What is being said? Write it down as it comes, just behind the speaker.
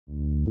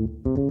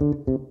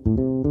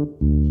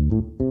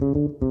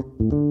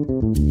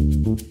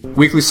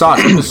Weekly Sauce,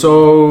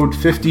 episode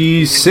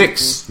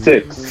 56.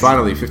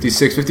 Finally,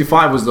 56.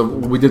 55 was the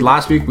we did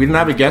last week. We didn't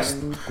have a guest.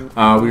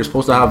 We were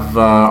supposed to have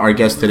our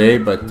guest today,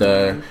 but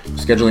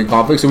scheduling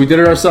conflicts, so we did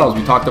it ourselves.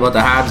 We talked about the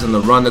Habs and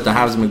the run that the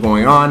Habs have been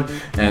going on,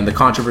 and the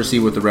controversy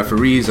with the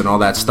referees and all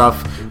that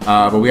stuff.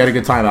 But we had a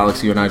good time,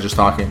 Alex. You and I just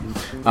talking.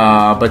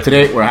 But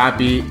today we're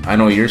happy. I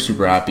know you're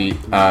super happy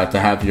to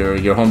have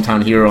your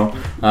hometown hero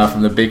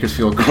from the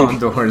Bakersfield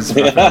Condors.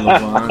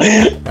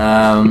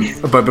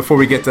 But before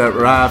we get to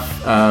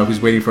Raph,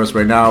 who's waiting for us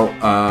right now,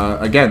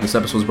 again, this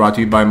episode is brought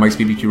to you by Mike's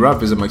BBQ Rub.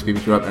 Visit Mike's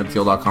BBQ Rub,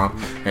 MTL.com,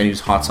 and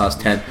use Hot Sauce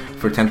 10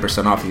 for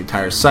 10% off the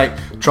entire site.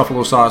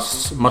 Truffalo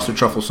sauce, mustard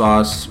truffle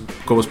sauce,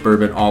 ghost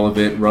bourbon, all of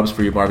it, rubs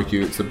for your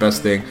barbecue. It's the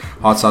best thing.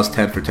 Hot Sauce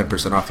 10 for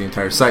 10% off the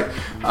entire site.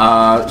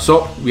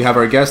 So we have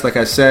our guest, like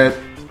I said,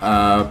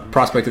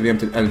 prospect of the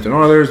Edmonton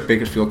Oilers,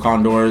 Bakersfield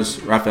Condors,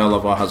 Raphael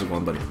Lavoie. How's it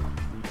going, buddy?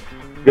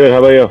 Good. How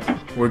about you?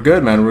 We're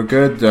good, man. We're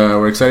good.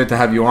 We're excited to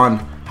have you on.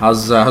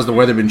 How's the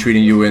weather been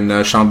treating you in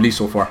Chambly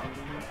so far?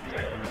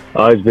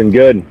 It's been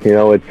good. You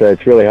know,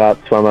 it's really hot,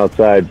 so I'm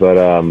outside. But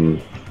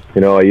you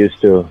know, I used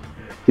to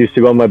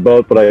go on my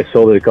boat, but I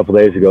sold it a couple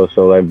days ago,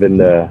 so I've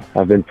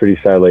been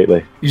pretty sad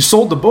lately. You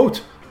sold the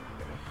boat?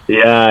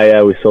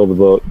 Yeah, we sold the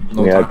boat.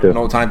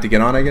 No time to get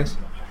on, I guess.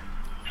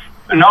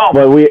 No,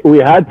 but we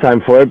had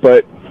time for it.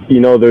 But you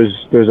know, there's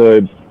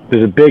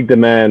a big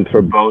demand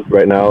for boats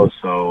right now.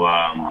 So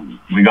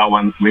we got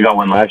one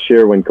last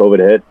year when COVID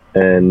hit,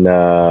 and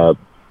the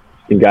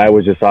guy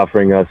was just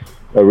offering us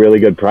a really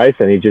good price,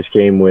 and he just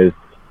came with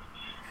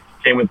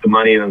the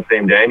money on the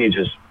same day, and he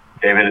just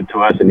gave it to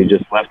us, and he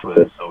just left with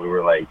it. So we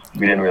were like,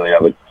 we didn't really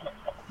have a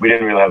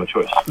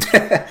choice.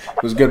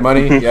 It was good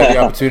money. You had the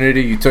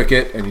opportunity, you took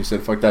it, and you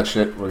said, "Fuck that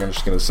shit. We're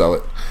just gonna sell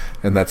it,"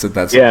 and that's it.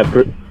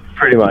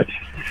 Pretty much.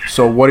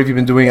 So what have you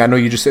been doing? I know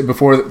you just said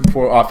before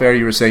off air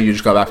you were saying you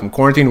just got back from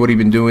quarantine. What have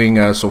you been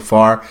doing so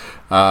far?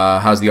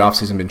 How's the off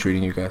season been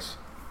treating you guys?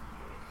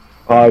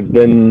 It's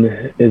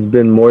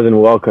been more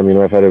than welcome. You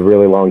know, I've had a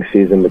really long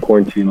season. The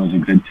quarantine was a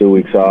good 2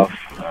 weeks off.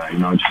 You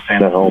know, just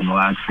staying at home,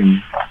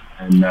 relaxing,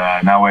 and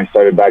now I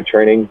started back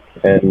training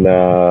and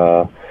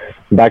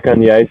back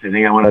on the ice. I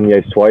think I went on the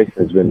ice twice.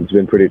 It's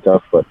been pretty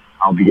tough, but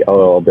I'll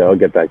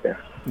get back there.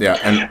 Yeah.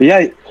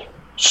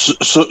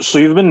 So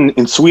you've been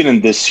in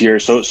Sweden this year.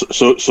 So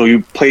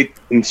you played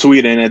in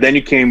Sweden, and then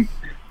you came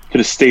to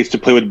the States to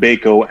play with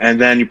Beko, and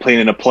then you played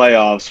in the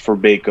playoffs for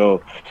Beko.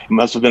 It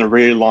must have been a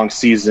really long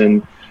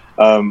season.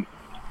 How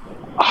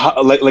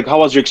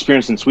was your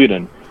experience in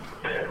Sweden?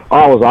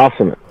 Oh, it was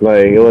awesome.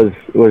 Like it was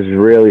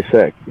really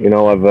sick. You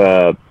know,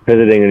 I've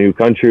visiting a new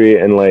country,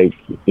 and like,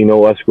 you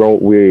know,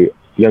 we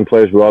young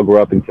players, we all grew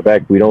up in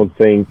Quebec. We don't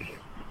think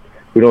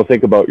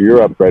about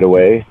Europe right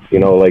away. You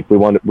know, like we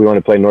want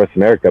to play North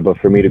America, but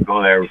for me to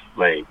go there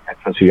like at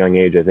such a young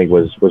age, I think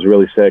was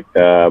really sick.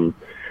 It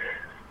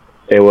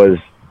was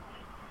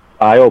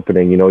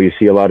eye-opening. You know, you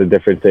see a lot of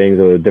different things,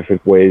 or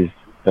different ways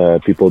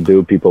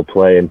people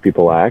play, and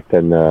people act,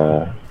 and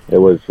it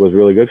was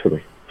really good for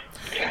me.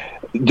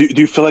 Do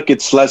you feel like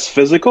it's less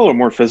physical or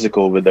more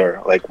physical over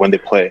there, like when they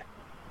play?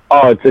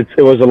 Oh, it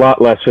was a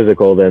lot less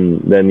physical than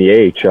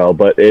the AHL,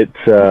 but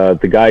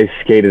the guys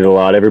skated a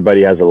lot.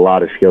 Everybody has a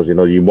lot of skills. You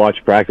know, you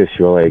watch practice,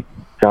 you're like,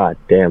 God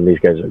damn, these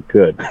guys are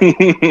good.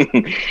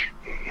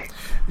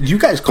 You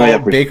guys call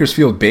it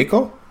Bakersfield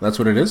Beko? That's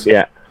what it is?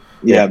 Yeah,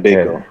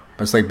 Beko. Yeah.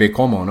 That's like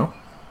Bakehomo, no?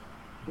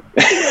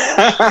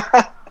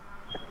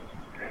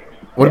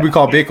 What do we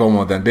call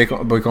Bakehomo then?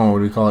 Bakehomo, what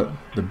do we call it?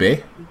 The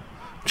Bay? I'm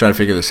trying to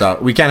figure this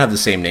out. We can't have the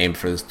same name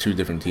for two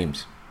different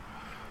teams.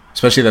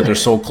 Especially that they're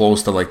so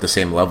close to like the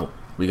same level.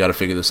 We got to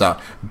figure this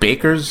out.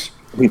 Bakers,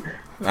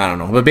 I don't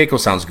know, but Beko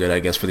sounds good, I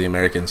guess, for the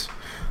Americans.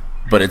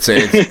 But it's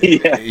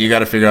yeah. You got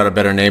to figure out a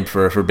better name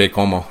for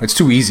Bakehomo. It's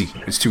too easy.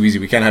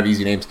 We can't have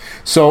easy names.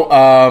 So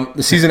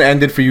the season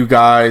ended for you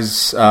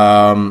guys.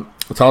 Tell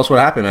us what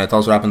happened, man. Tell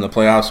us what happened in the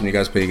playoffs when you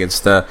guys played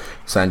against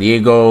San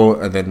Diego,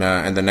 and then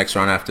and the next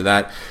round after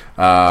that.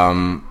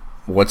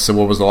 What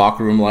was the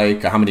locker room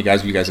like? How many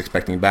guys were you guys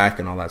expecting back,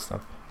 and all that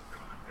stuff?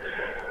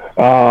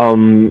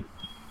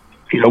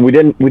 You know, we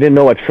didn't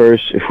know at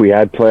first if we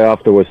had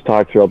playoff. There was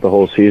talk throughout the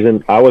whole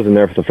season. I wasn't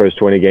there for the first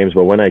 20 games,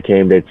 but when I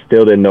came, they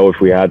still didn't know if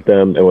we had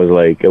them. It was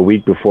like a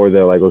week before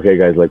they're like, okay,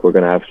 guys, like we're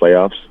gonna have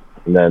playoffs,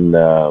 and then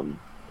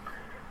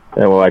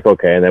we're like,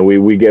 okay, and then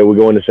we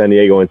go into San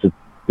Diego, and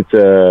it's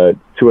a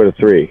 2 out of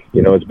 3.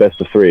 You know, it's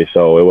best of 3,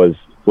 so it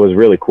was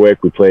really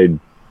quick. We played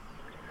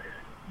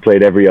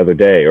every other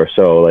day or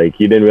so. Like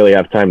you didn't really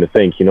have time to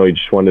think. You know, you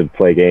just wanted to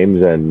play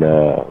games, and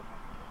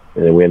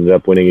then we ended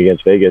up winning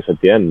against Vegas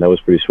at the end. That was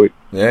pretty sweet.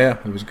 Yeah,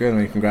 it was good. I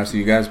mean, congrats to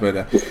you guys.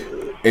 But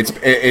it's.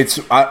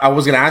 I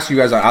was going to ask you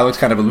guys. Alex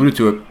kind of alluded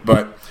to it,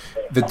 but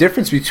the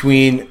difference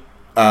between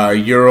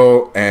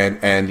Euro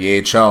and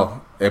the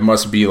AHL, it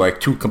must be like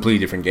two completely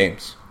different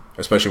games,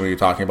 especially when you're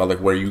talking about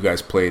like where you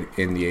guys played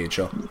in the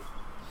AHL.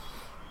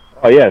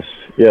 Oh yes,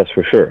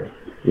 for sure.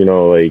 You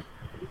know, like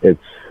it's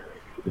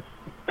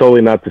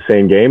totally not the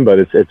same game, but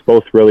it's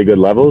both really good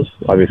levels.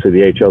 Obviously,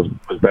 the AHL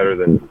was better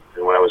than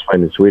when I was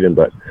playing in Sweden,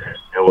 but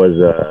it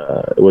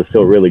was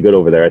still really good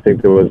over there. I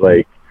think there was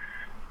like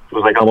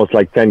almost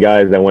like 10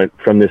 guys that went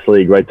from this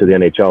league right to the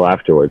NHL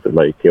afterwards.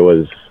 Like it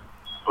was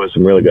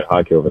some really good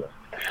hockey over there.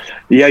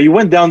 Yeah, you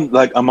went down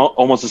like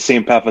almost the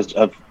same path as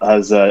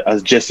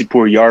Jesse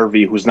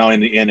Purjärvi, who's now in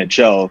the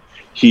NHL.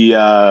 He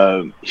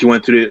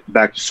went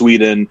back to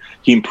Sweden.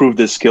 He improved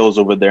his skills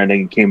over there, and then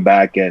he came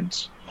back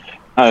and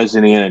I was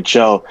in the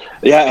NHL.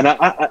 Yeah, and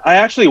I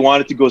actually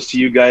wanted to go see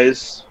you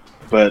guys,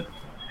 but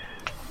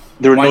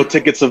there were no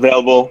tickets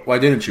available. Why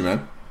didn't you,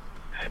 man?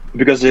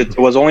 Because it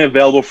was only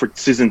available for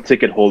season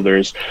ticket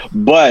holders.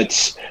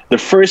 But the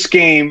first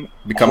game,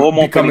 become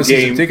a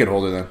season ticket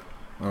holder then.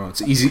 Oh,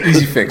 it's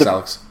easy fix,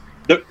 Alex.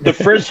 The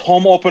first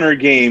home opener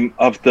game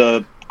of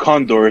the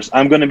Condors,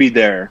 I'm going to be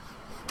there.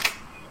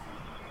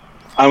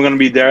 I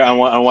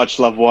watch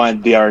Lavoie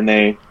and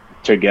Desharnais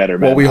together,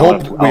 man. Well, we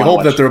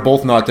hope that they're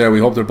both not there. We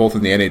hope they're both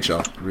in the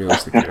NHL,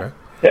 realistically, right?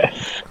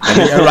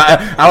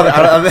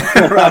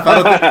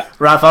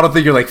 Raph, I don't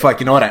think you're like, fuck,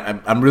 you know what?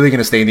 I'm really going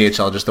to stay in the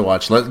NHL just to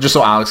watch, just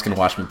so Alex can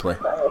watch me play.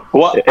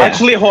 Well,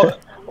 actually,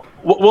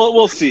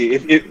 we'll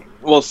see.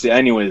 We'll see.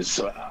 Anyways,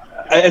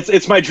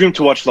 it's my dream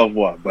to watch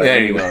Lavoie. But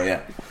there you go,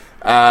 yeah.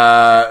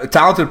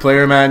 Talented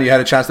player, man. You had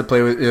a chance to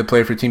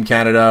play for Team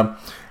Canada.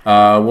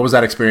 What was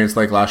that experience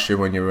like last year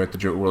when you were at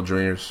the World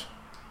Juniors?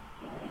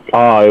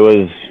 Oh, it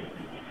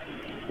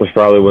was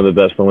probably one of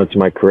the best moments of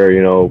my career.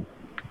 You know,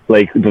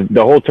 like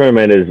the whole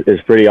tournament is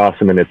pretty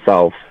awesome in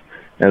itself,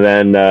 and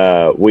then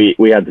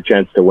we had the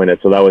chance to win it,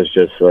 so that was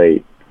just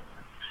like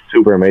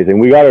super amazing.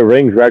 We got our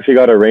rings. We actually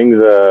got our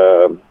rings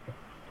a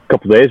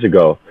couple days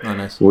ago. Oh,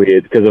 nice.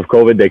 Because of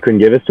COVID, they couldn't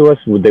give it to us.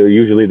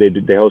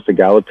 They host a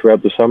gala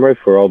throughout the summer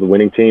for all the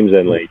winning teams,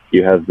 and like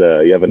you have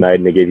a night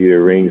and they give you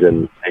your rings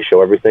and they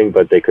show everything,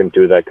 but they couldn't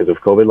do that because of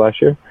COVID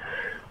last year.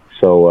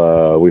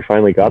 So we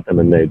finally got them,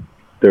 and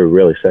they're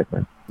really sick,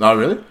 man. Oh,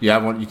 really? You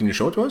have one? You can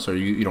show it to us, or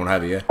you don't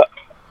have it yet?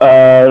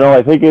 No,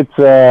 I think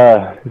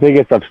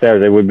it's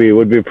upstairs. It would be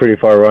a pretty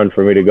far run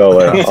for me to go.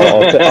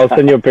 I'll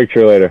send you a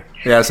picture later.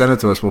 Yeah, send it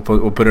to us. We'll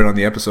put it on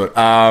the episode.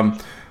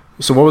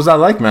 So what was that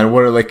like, man?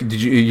 What did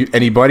you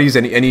any buddies,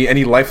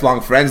 any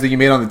lifelong friends that you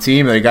made on the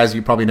team? That guys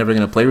you're probably never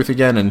going to play with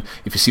again, and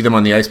if you see them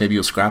on the ice, maybe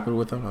you'll scrap it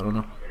with them. I don't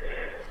know.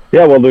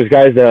 Yeah, well, there's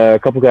guys, a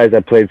couple guys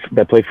that play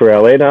for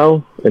LA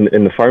now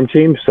in the farm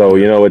team. So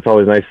you know, it's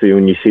always nice to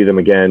when you see them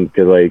again,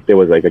 because like there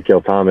was like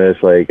Akil Thomas,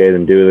 like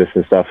Aiden Dulis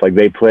and stuff. Like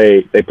they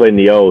played in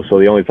the O, so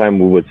the only time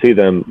we would see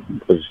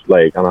them was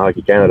like on the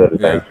Hockey Canada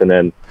events, and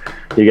then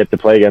you get to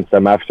play against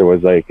them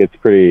afterwards. Like it's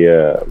pretty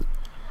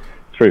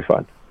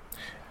fun.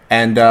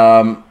 And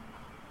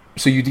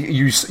so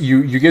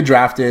you get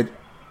drafted,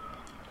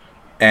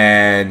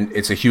 and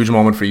it's a huge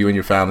moment for you and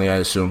your family, I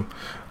assume.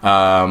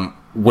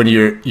 When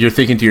you're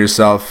thinking to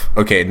yourself,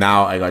 okay,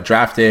 now I got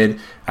drafted,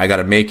 I got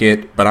to make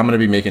it, but I'm going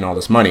to be making all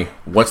this money.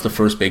 What's the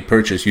first big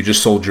purchase? You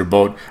just sold your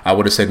boat. I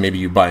would have said maybe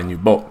you buy a new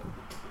boat.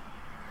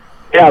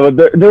 Yeah, but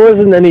there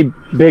wasn't any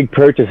big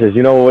purchases.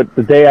 You know what?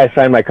 The day I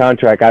signed my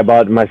contract, I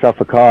bought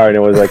myself a car, and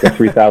it was like a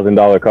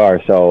 $3,000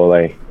 car. So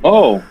like,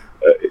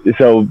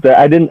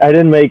 I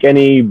didn't make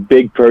any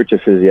big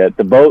purchases yet.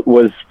 The boat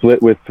was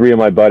split with three of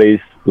my buddies.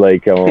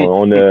 Like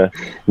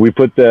we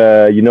put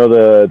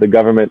the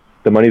government.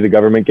 The money the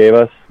government gave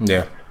us,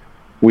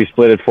 we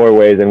split it 4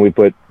 ways, and we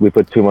put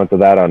 2 months of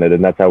that on it,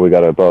 and that's how we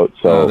got our boat.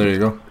 So there you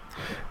go.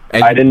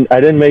 And I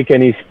didn't make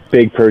any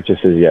big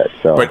purchases yet.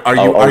 So, but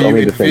are you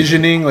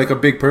envisioning like a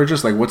big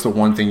purchase? Like, what's the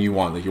one thing you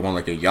want? Like, you want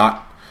like a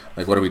yacht?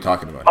 Like, what are we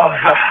talking about?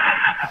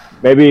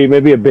 Maybe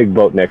a big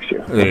boat next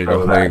year. There you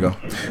go. There you go.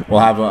 We'll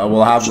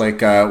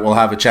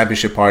have a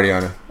championship party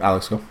on it.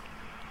 Alex, go.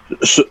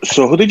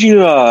 So who did you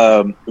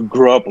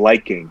grow up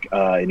liking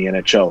in the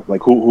NHL?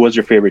 Like, who was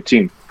your favorite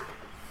team?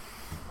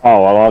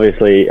 Oh, well,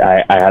 obviously,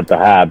 I had the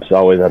Habs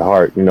always at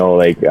heart. You know,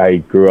 like, I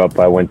grew up,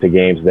 I went to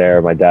games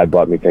there. My dad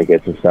bought me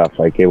tickets and stuff.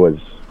 Like, it was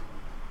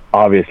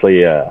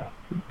obviously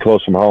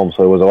close from home,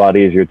 so it was a lot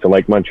easier to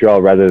like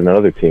Montreal rather than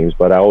other teams.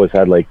 But I always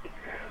had, like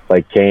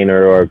Kane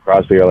or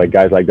Crosby or, like,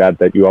 guys like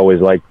that you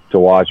always like to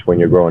watch when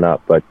you're growing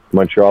up. But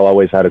Montreal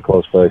always had a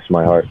close place in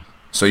my heart.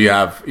 So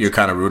you're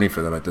kind of rooting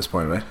for them at this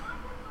point, right?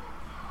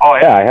 Oh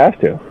yeah, I have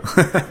to.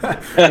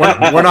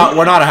 we're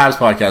not a Habs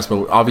podcast,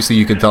 but obviously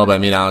you can tell by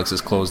me and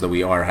Alex's clothes that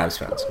we are Habs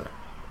fans. Right?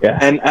 Yeah,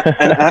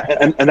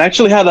 and I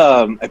actually had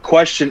a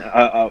question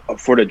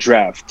for the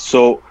draft.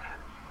 So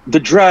the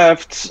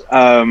draft,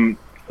 there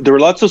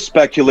were lots of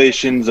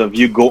speculations of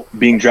you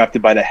being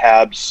drafted by the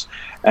Habs,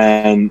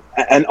 and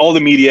all the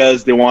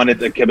medias, they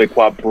wanted a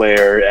Quebecois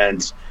player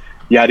and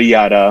yada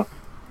yada.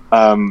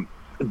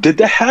 Did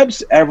the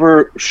Habs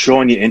ever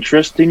show any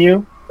interest in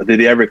you? Did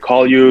they ever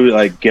call you,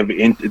 like, give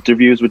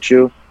interviews with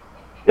you?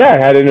 Yeah, I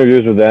had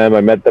interviews with them.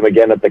 I met them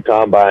again at the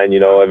Combine. You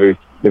know, everything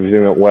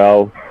went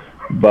well.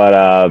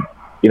 But,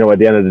 you know, at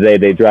the end of the day,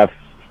 they draft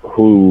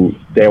who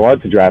they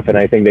want to draft, and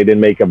I think they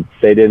didn't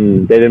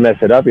mess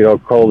it up. You know,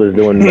 Cole is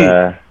doing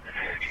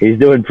he's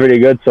doing pretty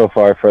good so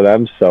far for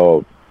them.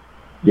 So,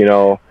 you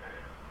know,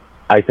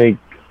 I think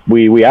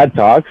we had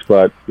talks,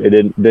 but it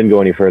didn't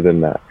go any further than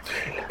that.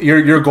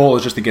 Your goal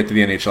is just to get to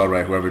the NHL,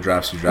 right? Whoever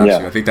drafts you, drafts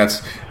you. I think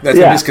that's a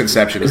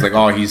misconception. It's like,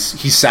 oh,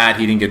 he's sad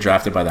he didn't get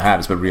drafted by the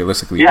Habs, but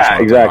realistically,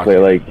 exactly.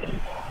 Like,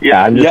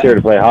 I'm just here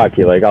to play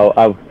hockey. Like, I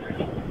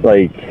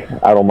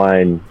don't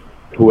mind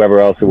whoever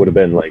else it would have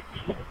been. Like,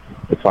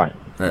 it's fine.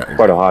 Yeah.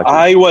 Part of hockey.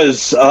 I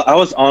was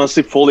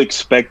honestly fully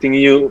expecting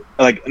you,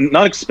 like,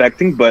 not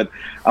expecting, but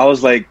I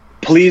was like,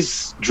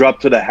 please drop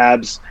to the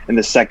Habs in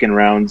the second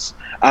rounds.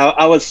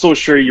 I was so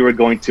sure you were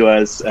going to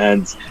us,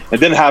 and it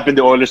didn't happen.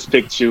 The Oilers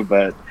picked you,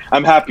 but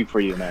I'm happy for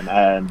you, man.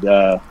 And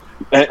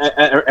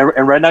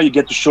right now you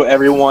get to show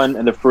everyone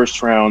in the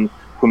first round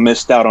who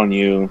missed out on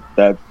you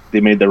that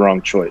they made the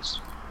wrong choice.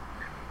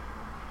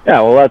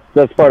 Yeah, well,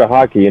 that's part of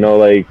hockey, you know.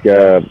 Like,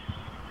 you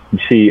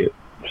see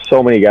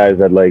so many guys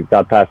that like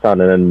got passed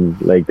on, and then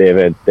like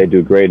they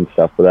do great and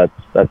stuff. But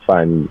that's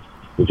fine.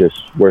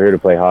 We're here to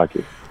play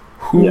hockey.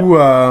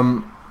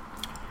 What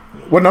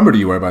number do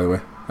you wear, by the way?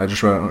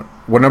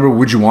 What number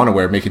would you want to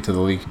wear making to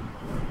the league?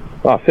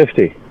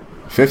 50.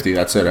 50.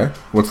 That's it, eh?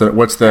 What's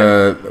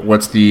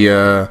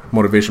the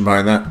motivation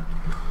behind that?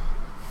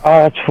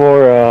 That's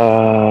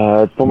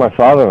for my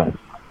father, man.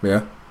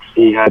 Yeah.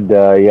 He had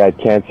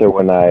cancer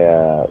when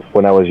I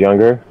was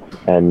younger,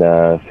 and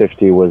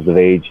 50 was the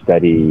age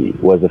that he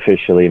was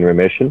officially in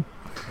remission,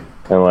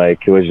 and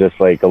like it was just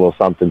like a little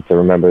something to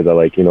remember that,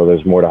 like, you know,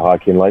 there's more to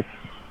hockey in life.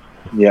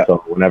 Yeah.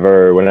 So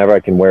whenever I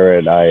can wear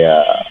it,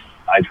 I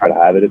try to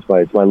have it. It's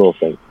my little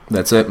thing.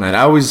 That's it, man.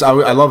 I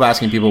love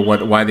asking people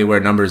why they wear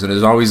numbers, and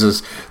there's always a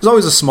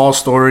small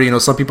story. You know,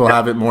 some people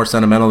have it more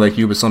sentimental like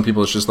you, but some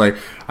people it's just like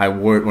I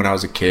wore it when I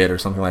was a kid or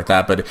something like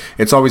that. But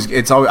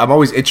I'm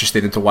always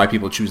interested into why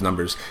people choose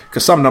numbers,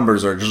 because some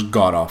numbers are just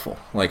god awful.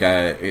 Like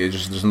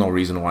there's no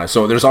reason why.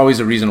 So there's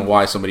always a reason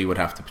why somebody would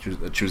have to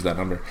choose that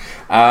number.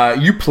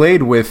 You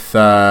played with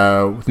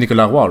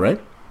Nicolas Roy, right?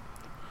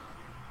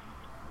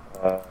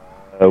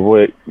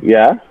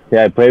 Yeah,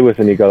 I played with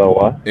Nicolas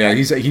Roy. Yeah,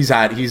 he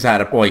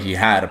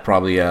had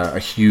probably a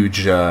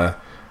huge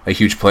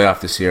playoff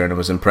this year, and it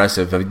was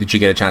impressive. Did you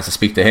get a chance to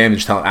speak to him?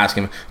 Did you talk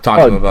to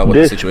him about what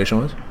the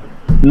situation was?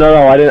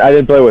 No, I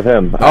didn't play with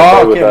him.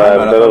 I played with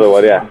another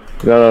one. Yeah,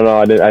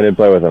 no, I didn't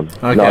play with him.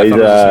 Okay, no,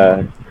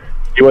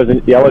 he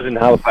wasn't. Yeah, I was in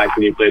Halifax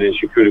when he played in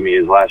Chicoutimi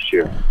his last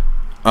year.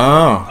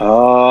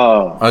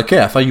 Oh.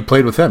 Okay, I thought you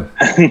played with him.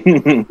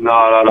 No,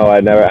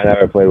 I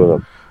never played with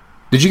him.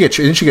 Didn't you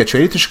get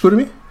traded to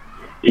Chicoutimi?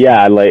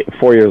 Yeah, like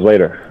 4 years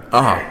later. Oh,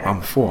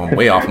 I'm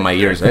way off my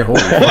years. Holy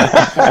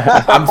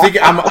fuck. I'm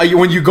thinking,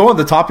 when you go on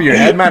the top of your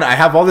head, man, I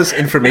have all this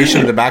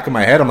information in the back of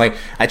my head. I'm like,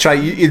 I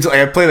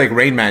play like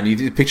Rain Man.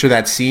 You picture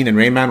that scene in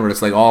Rain Man where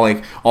it's like all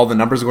the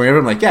numbers are going over.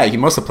 I'm like, yeah, he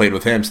must have played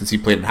with him since he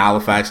played in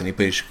Halifax and he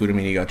played in Chicoutimi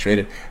and he got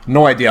traded.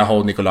 No idea how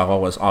old Nicolas Roy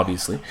was,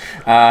 obviously.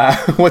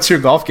 What's your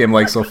golf game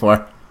like so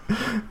far?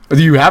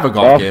 Do you have a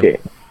golf game?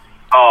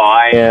 Oh,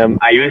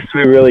 I used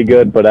to be really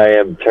good, but I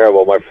am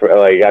terrible.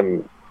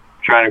 I'm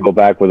trying to go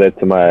back with it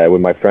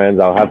with my friends.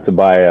 I'll have to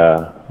buy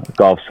a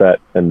golf set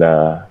and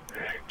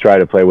try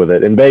to play with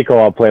it. In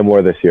Baco, I'll play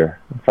more this year.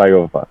 If I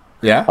go,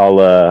 yeah,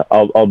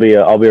 I'll be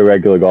a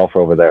regular golfer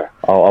over there.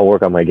 I'll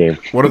work on my game.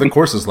 What are the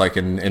courses like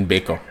in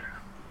Baco?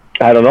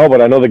 I don't know,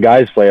 but I know the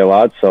guys play a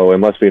lot, so it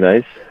must be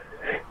nice.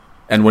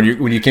 And when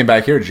you came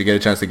back here, did you get a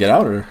chance to get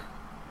out or?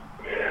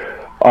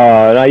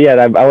 Not yet.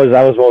 I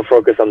was more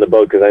focused on the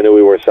boat because I knew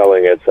we were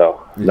selling it.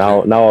 So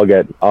now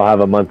I'll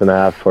have a month and a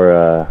half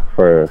for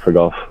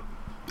golf.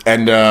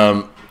 And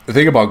the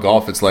thing about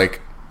golf, it's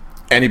like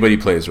anybody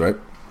plays, right?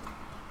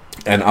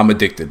 And I'm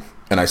addicted,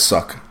 and I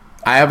suck.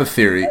 I have a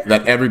theory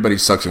that everybody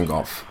sucks in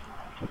golf.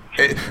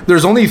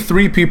 There's only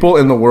 3 people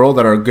in the world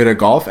that are good at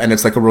golf, and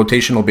it's like a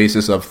rotational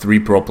basis of 3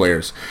 pro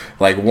players.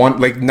 Like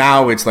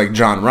now it's like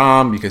John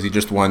Rahm because he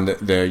just won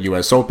the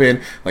U.S.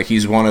 Open. Like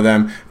he's one of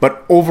them.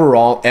 But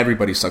overall,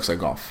 everybody sucks at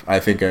golf.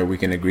 I think we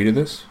can agree to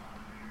this.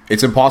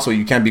 It's impossible.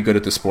 You can't be good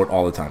at the sport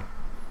all the time.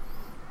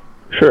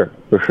 Sure,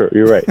 for sure.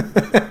 You're right.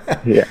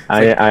 Yeah,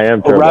 I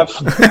am.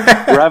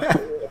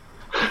 Raph,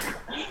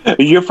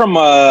 you're from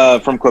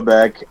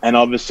Quebec, and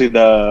obviously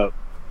the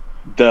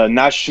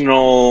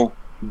national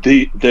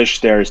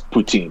dish there is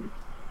poutine.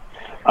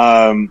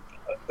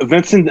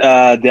 Vincent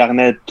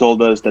Darnay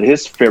told us that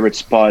his favorite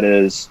spot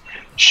is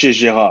Chez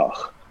Gérard.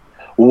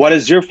 What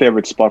is your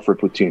favorite spot for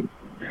poutine?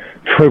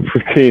 For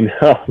poutine,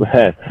 oh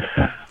man.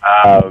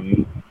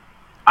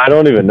 I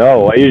don't even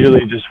know. I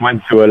usually just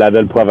went to La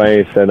Belle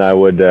Province, and I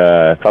would,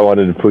 if I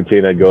wanted a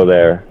poutine, I'd go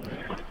there.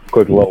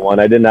 Quick little one.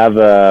 I didn't have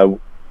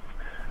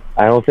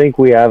I don't think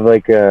we have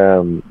like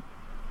a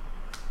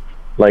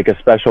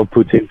special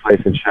poutine place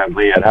in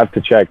Chambly. I'd have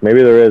to check.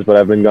 Maybe there is, but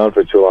I've been gone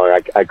for too long.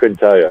 I couldn't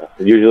tell you.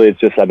 Usually it's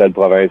just La Belle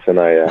Province, and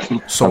I'm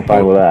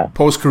fine with that.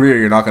 Post-career,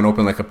 you're not going to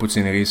open like a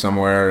poutinerie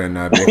somewhere in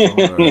No.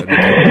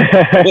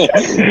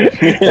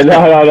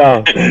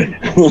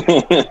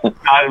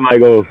 Not in my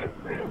goals.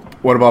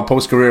 What about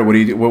post-career? What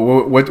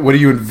do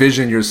you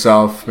envision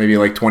yourself maybe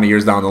like 20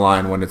 years down the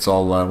line when it's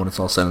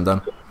all said and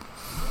done?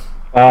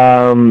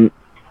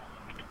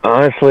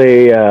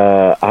 Honestly,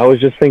 I was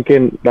just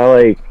thinking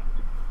that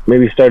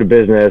maybe start a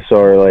business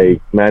or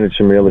like manage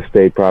some real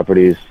estate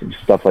properties,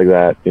 stuff like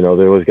that. You know,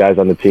 there was guys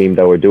on the team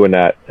that were doing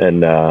that,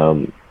 and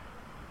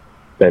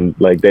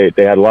like they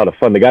had a lot of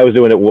fun. The guy was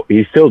doing it;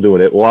 he's still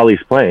doing it while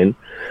he's playing.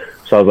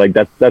 So I was like,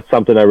 that's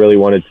something I really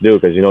wanted to do,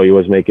 because you know he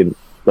was making,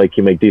 like,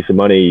 you make decent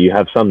money, you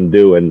have something to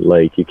do, and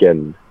like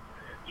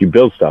you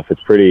build stuff.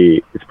 It's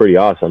pretty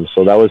awesome.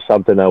 So that was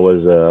something I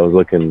was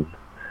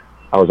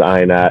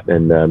eyeing at,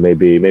 and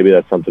maybe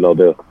that's something I'll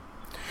do.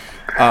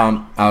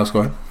 Alex, go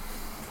ahead.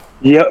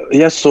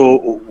 Yeah. So,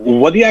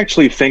 what do you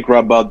actually think,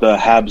 Rob, about the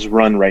Habs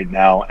run right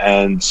now,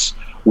 and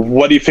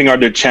what do you think are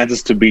their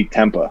chances to beat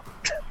Tampa?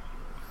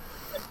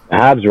 The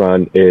Habs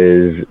run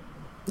is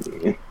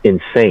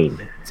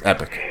insane. It's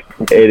epic.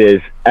 It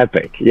is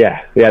epic.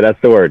 Yeah,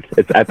 that's the word.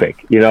 It's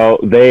epic. You know,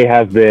 they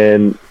have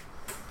been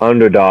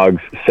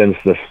underdogs since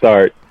the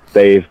start.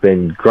 They've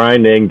been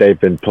grinding. They've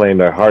been playing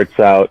their hearts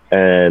out,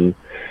 and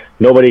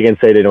nobody can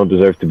say they don't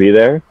deserve to be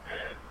there.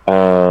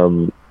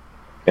 And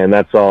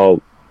that's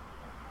all.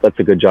 That's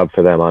a good job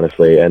for them,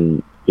 honestly.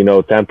 And, you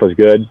know, Tampa's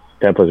good.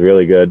 Tampa's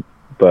really good.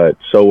 But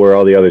so were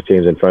all the other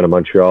teams in front of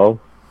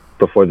Montreal.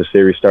 Before the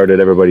series started,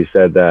 everybody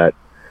said that,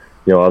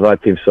 you know, oh,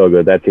 that team's so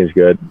good, that team's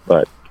good.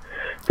 But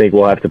I think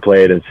we'll have to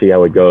play it and see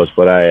how it goes.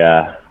 But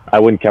I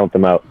wouldn't count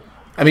them out.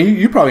 I mean,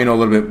 you probably know a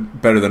little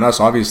bit better than us,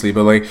 obviously.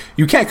 But, like,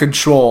 you can't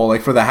control,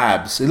 like, for the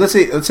Habs. Let's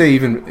say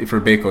even for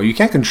Bako, you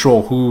can't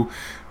control who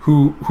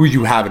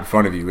you have in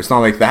front of you. It's not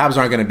like the Habs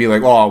aren't going to be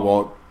like, oh,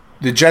 well,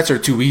 the Jets are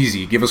too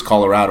easy. Give us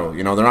Colorado.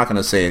 You know, they're not going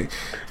to say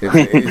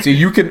it.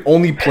 You can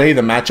only play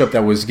the matchup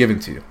that was given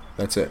to you.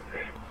 That's it.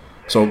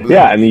 So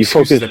yeah, I mean, you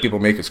focus that people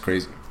make is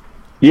crazy.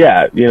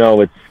 Yeah, you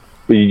know,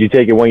 you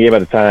take it one game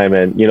at a time,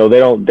 and you know they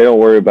don't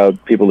worry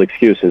about people's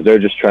excuses. They're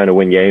just trying to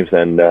win games,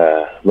 and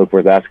look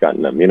where that's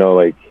gotten them. You know,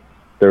 like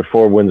they're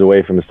 4 wins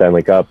away from the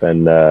Stanley Cup,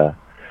 and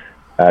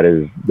that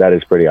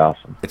is pretty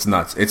awesome. It's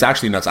nuts. It's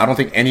actually nuts. I don't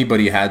think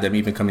anybody had them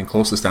even coming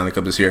close to Stanley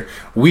Cup this year.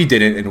 We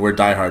didn't, and we're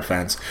diehard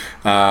fans.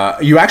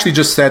 You actually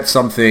just said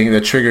something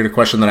that triggered a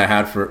question that I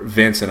had for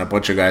Vince and a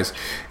bunch of guys,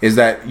 is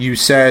that you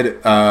said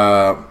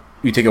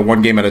you take it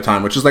one game at a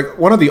time, which is like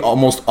one of the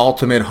almost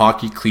ultimate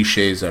hockey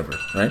cliches ever,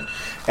 right?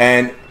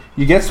 And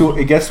it gets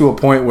to a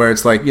point where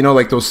it's like, you know,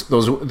 like those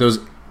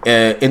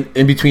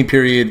in between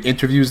period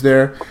interviews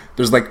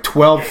there's like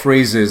 12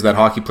 phrases that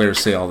hockey players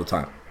say all the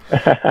time.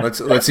 Let's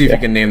see if you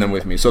can name them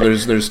with me. So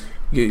there's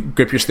you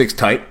grip your sticks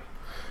tight.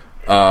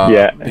 You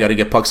got to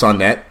get pucks on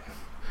net.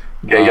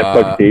 Yeah, get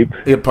pucks deep.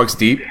 Get pucks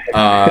deep. You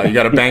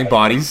got to bang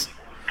bodies.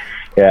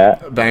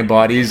 Yeah, bang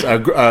bodies. A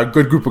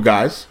good group of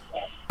guys.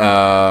 You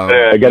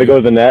got to go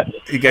to the net.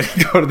 You got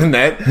to go to the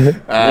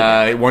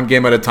net. One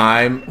game at a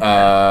time.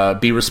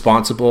 Be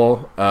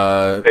responsible.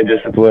 Play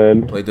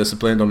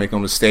discipline. Don't make no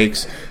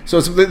mistakes. So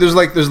there's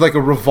like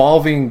a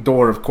revolving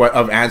door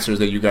of answers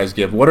that you guys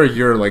give. What are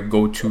your like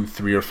go-to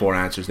 3 or 4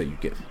 answers that you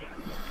give?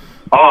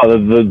 Oh,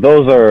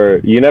 those are,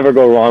 you never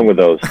go wrong with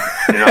those.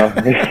 You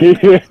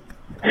know?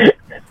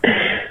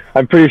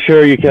 I'm pretty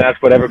sure you can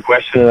ask whatever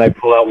question and I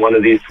pull out one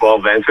of these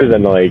 12 answers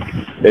and like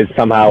it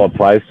somehow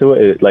applies to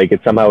it. Like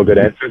it's somehow a good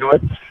answer to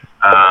it.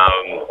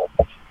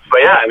 But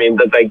yeah, I mean,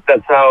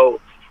 that's how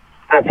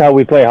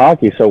we play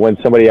hockey. So when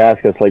somebody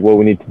asks us like what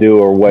we need to do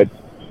or what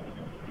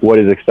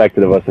is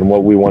expected of us and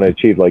what we want to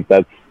achieve, like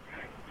that's,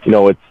 you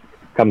know, it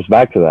comes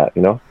back to that,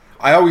 you know?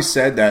 I always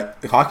said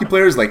that hockey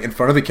players, like in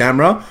front of the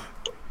camera,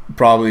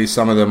 probably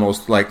some of the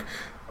most like,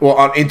 well,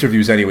 on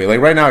interviews anyway. Like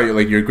right now,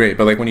 you're great,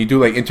 but like when you do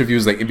like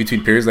interviews, like in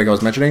between periods, like I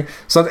was mentioning,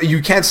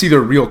 you can't see their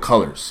real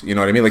colors. You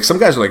know what I mean? Like some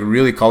guys are like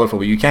really colorful,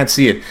 but you can't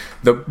see it.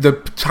 The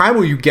time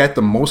where you get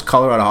the most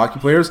color out of hockey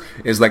players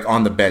is like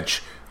on the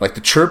bench. Like the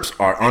chirps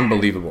are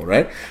unbelievable,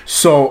 right?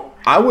 So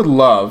I would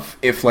love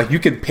if like you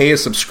could pay a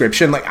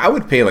subscription. Like I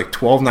would pay like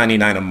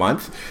 $12.99 a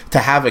month to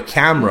have a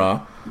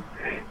camera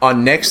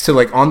on next to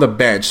like on the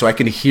bench, so I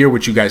can hear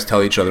what you guys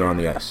tell each other on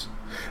the ice.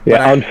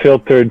 Yeah,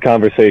 unfiltered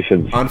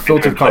conversations.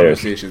 Unfiltered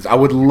conversations. I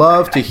would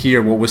love to hear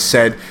what was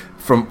said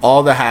from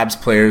all the Habs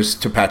players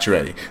to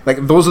Pacioretty.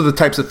 Like, those are the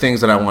types of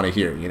things that I want to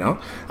hear, you know?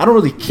 I don't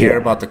really care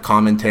about the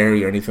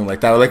commentary or anything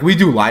like that. Like, we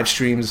do live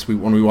streams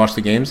when we watch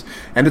the games,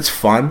 and it's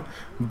fun.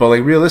 But,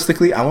 like,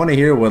 realistically, I want to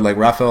hear what, like,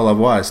 Raphael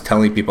Lavoie is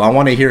telling people. I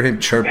want to hear him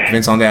chirp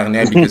Vincent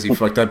Desharnais because he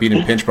fucked up, he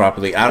didn't pinch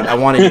properly. I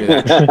want to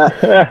hear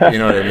that. You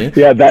know what I mean?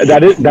 Yeah,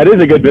 that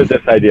is a good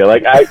business idea.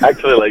 Like, I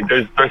actually, like,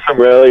 there's some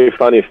really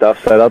funny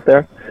stuff set out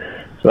there.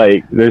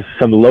 Like, there's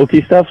some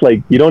low-key stuff.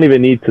 Like, you don't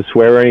even need to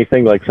swear or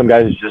anything. Like, some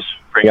guys just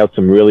bring out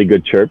some really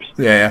good chirps.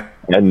 Yeah.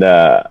 And,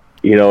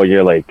 you know,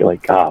 you're like,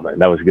 oh, man,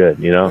 that was good,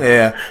 you know?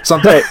 Yeah.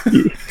 Sometimes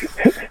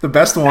the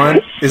best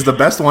one is the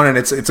best one, and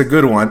it's a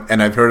good one,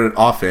 and I've heard it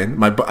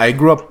often.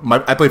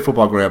 I played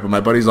football growing up, and my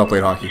buddies all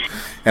played hockey.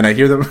 And I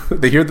hear them,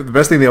 the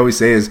best thing they always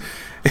say is,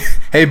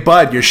 hey,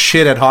 bud, you're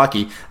shit at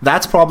hockey.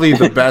 That's probably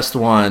the best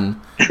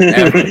one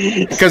ever.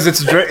 Because it's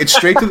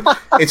straight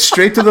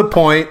to the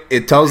point.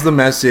 It tells the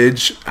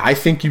message, I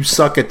think you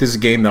suck at this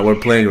game that we're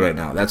playing right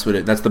now. That's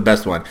the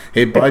best one.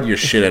 Hey, bud, you're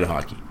shit at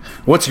hockey.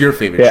 What's your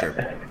favorite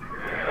chirp?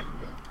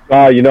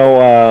 You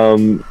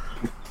know,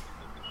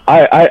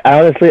 I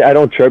honestly I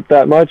don't chirp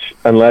that much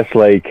unless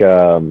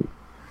unless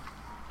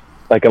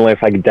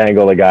I can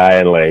dangle a guy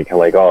and like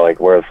oh like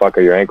where the fuck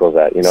are your ankles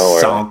at, you know, or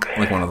Sunk,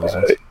 like one of those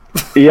ones.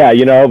 yeah,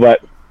 you know,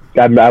 but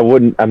I'm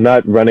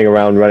not running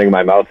around running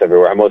my mouth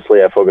everywhere.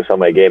 I focus on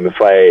my game.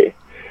 If I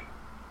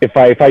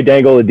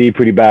dangle a D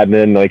pretty bad and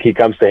then like he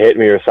comes to hit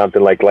me or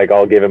something, like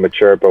I'll give him a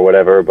chirp or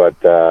whatever, but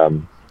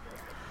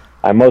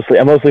I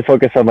mostly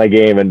focus on my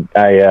game, and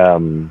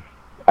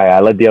I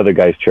let the other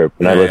guys chirp,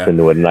 and I listen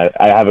to it, and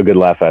I have a good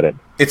laugh at it.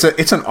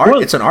 It's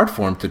an art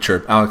form to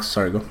chirp. Alex,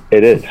 sorry, go.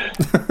 It is.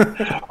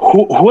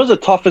 Who was the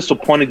toughest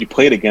opponent you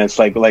played against?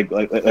 Like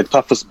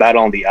toughest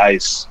battle on the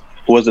ice.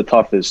 Who was the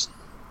toughest?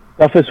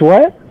 Toughest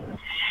what?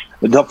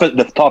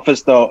 The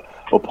toughest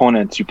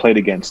opponents you played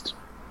against.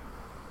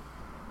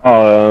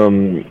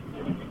 And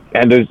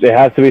there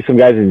has to be some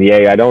guys in the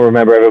A. I don't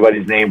remember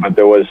everybody's name, but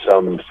there was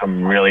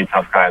some really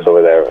tough guys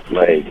over there.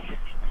 Like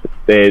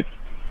they're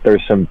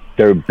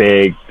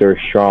big, they're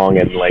strong,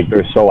 and like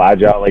they're so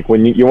agile. Like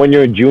when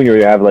you're a junior,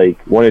 you have like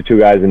one or two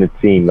guys in the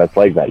team that's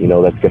like that. You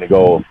know, that's gonna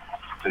go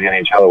to the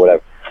NHL or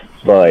whatever.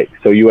 But like,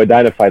 so you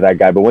identify that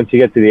guy. But once you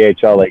get to the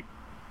AHL, like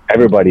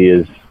everybody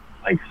is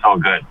like so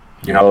good.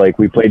 You know, like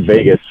we played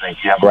Vegas.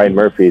 Like you have Ryan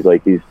Murphy.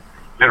 Like he's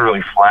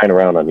literally flying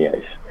around on the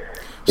ice.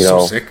 You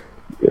know, so sick.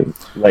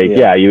 Like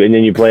and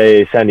then you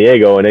play San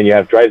Diego, and then you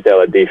have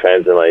Drysdale at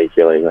defense, and like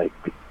you're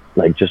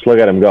like just look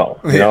at him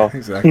go, you know,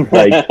 exactly.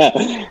 Like,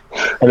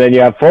 and then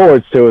you have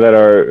forwards too that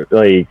are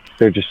like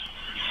they're just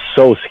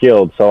so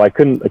skilled. So I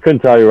couldn't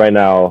tell you right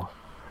now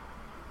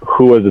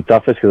who was the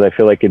toughest, because I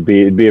feel like it'd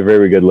be a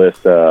very good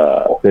list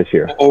this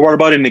year. Or what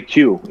about in the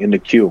queue? In the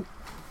queue,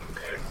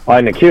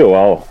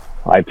 well,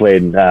 I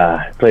played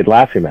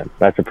Lassie, man.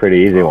 That's a pretty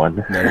easy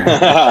one.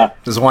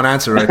 There's one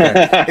answer right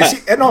there.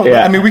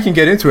 I mean, we can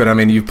get into it. I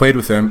mean, you played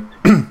with him.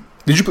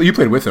 You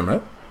played with him,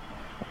 right?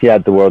 Yeah,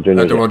 at the World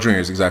Juniors. At the World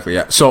Juniors, exactly,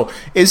 yeah. So,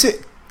 is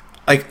it,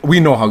 like, we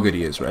know how good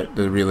he is, right?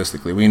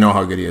 Realistically, we know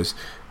how good he is.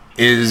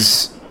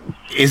 Is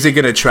it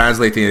going to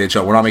translate to the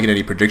NHL? We're not making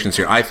any predictions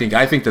here. I think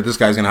that this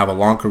guy's going to have a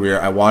long career.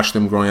 I watched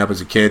him growing up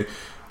as a kid,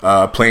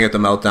 playing at the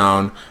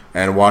Meltdown,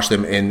 and watched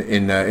him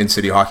in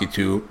city hockey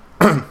too.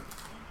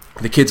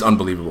 The kid's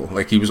unbelievable.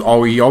 Like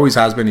he always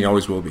has been. He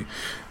always will be.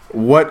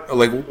 What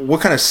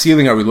kind of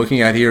ceiling are we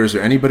looking at here? Is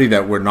there anybody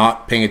that we're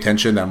not paying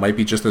attention that might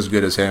be just as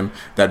good as him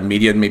that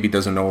media maybe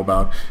doesn't know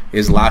about?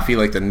 Is Laffy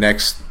like the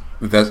next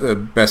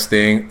best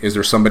thing? Is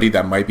there somebody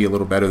that might be a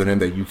little better than him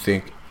that you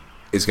think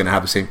is going to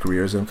have the same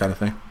career as him, kind of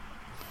thing?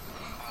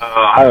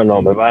 I don't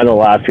know, but I know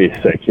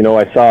Laffy's sick. You know,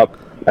 I saw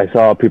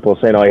people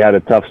saying, "Oh, he had a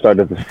tough start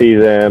of the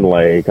season.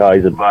 Like, oh,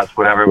 he's a bust,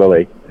 whatever." But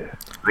like,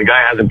 the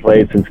guy hasn't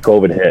played since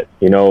COVID hit.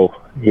 You know,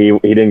 he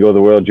didn't go to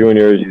the World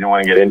Juniors. He didn't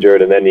want to get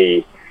injured, and then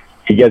he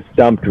gets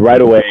dumped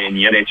right away in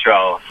the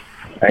NHL,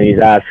 and he's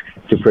asked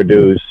to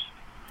produce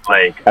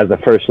like as a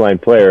first line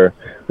player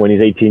when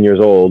he's 18 years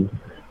old,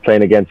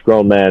 playing against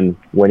grown men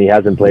when he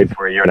hasn't played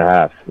for a year and a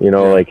half. You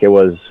know, like it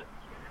was.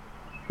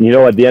 You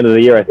know, at the end of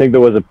the year, I think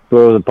there was a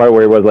part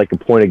where it was like a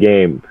point a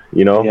game.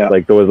 You know,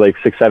 like there was like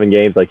 6-7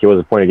 games, like it was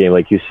a point a game.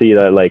 Like you see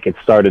that, like it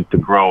started to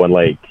grow, and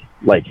like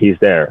he's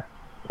there,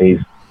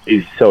 and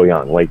he's so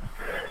young. Like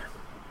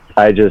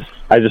I just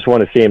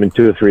want to see him in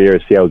 2 or 3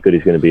 years, see how good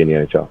he's going to be in the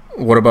NHL.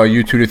 What about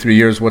you? 2 to 3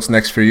 years. What's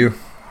next for you?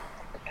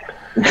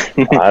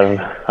 I don't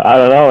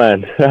know,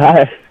 man.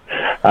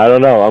 I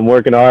don't know. I'm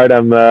working hard.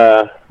 I'm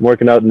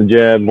working out in the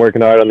gym,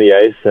 working hard on the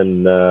ice,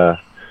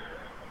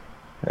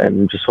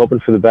 and just hoping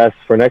for the best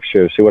for next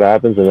year. See what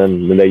happens, and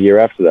then the year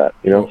after that,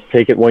 you know,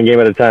 take it one game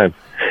at a time.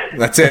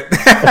 That's it.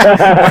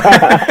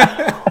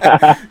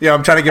 Yeah,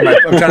 I'm trying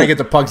to get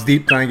the pucks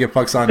deep, trying to get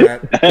pucks on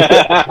net.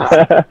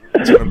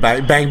 Just want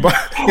to bang, you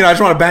know, I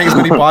just want to bang as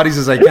many bodies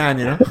as I can,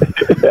 you know.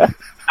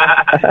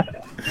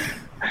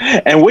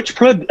 And which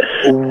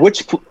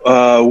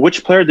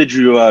player did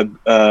you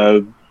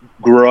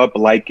grow up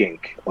liking?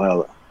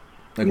 Well,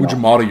 like, would you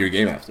model your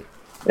game after?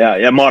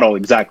 Yeah, model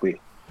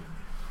exactly.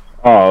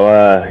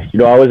 Oh, you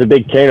know, I was a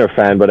big Kaner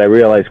fan, but I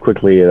realized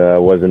quickly I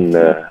wasn't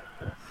going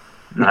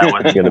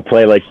to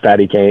play like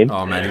Patty Kane.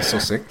 Oh man, he's so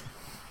sick.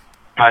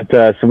 But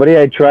somebody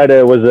I tried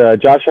was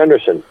Josh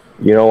Henderson.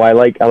 You know, I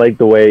like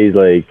the way he's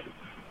like,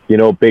 you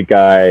know, big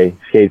guy,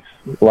 skates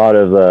a lot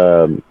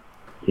of.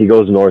 He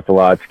goes north a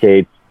lot,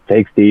 skates,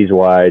 takes D's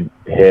wide,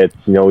 hits.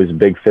 You know, he's a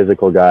big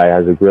physical guy,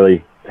 has a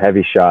really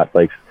heavy shot.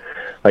 Like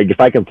if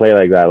I can play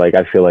like that, like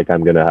I feel like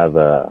I'm gonna have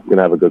a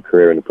good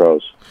career in the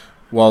pros.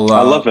 Well,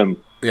 I love him.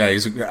 Yeah,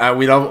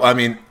 I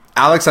mean,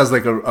 Alex has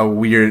like a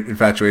weird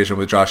infatuation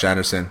with Josh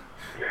Anderson,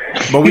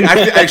 but we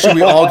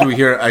we all do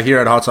here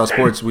at Hot Sauce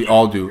Sports. We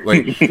all do.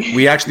 Like,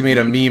 we actually made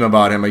a meme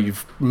about him. You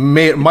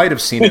might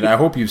have seen it. I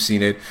hope you've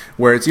seen it.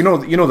 Where it's you know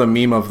the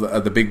meme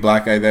of the big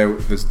black guy there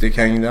with his dick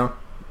hanging down.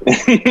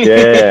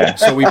 Yeah.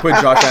 So we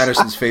put Josh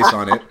Anderson's face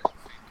on it,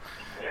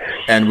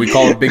 and we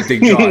call him Big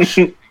Dick Josh.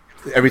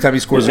 Every time he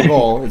scores a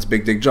goal, it's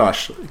Big Dick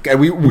Josh, and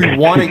we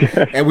want to get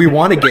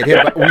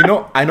him.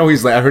 But I know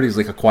he's like, I heard he's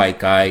like a quiet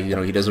guy. You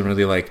know, he doesn't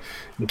really like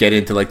get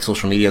into like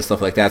social media and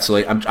stuff like that. So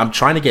like, I'm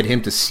trying to get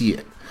him to see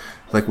it,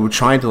 Like, we're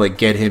trying to, like,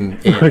 get him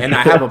in. And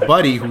I have a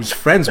buddy who's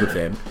friends with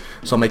him.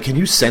 So I'm like, can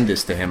you send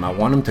this to him? I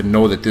want him to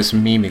know that this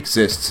meme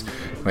exists.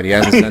 But he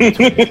hasn't sent it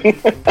to me.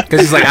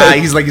 Because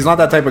he's not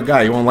that type of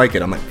guy. He won't like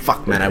it. I'm like,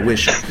 fuck, man, I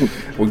wish.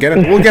 We'll get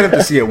him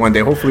to see it one day.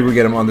 Hopefully we'll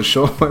get him on the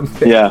show one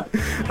day. Yeah.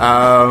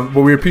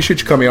 But we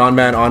appreciate you coming on,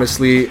 man.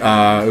 Honestly,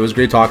 it was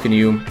great talking to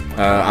you.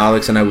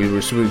 Alex and I, we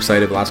were super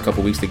excited the last couple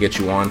of weeks to get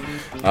you on.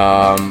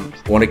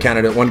 One of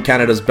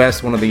Canada's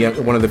best, one of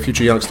the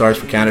future young stars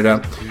for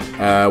Canada.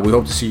 We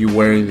hope to see you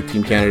wearing the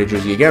Team Canada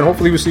jersey again.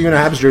 Hopefully we'll see you in a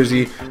Habs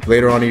jersey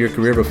later on in your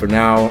career. But for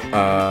now,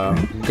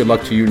 good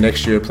luck to you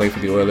next year playing for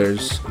the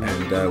Oilers,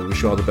 and we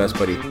wish you all the best,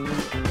 buddy.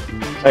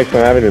 Thanks for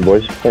having me,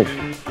 boys. Thanks.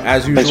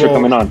 As usual, Thanks for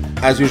coming on.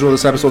 As usual,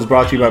 this episode is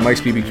brought to you by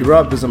Mike's BBQ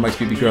Rub. Visit Mike's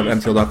BBQ Rub,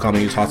 MTL.com,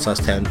 and use Hot Sauce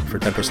 10 for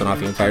 10% off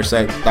the entire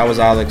site. That was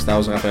Alex. That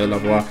was Raphael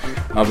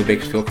Lavoie of the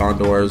Bakersfield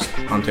Condors.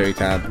 I'm Terry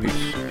Tab.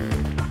 Peace.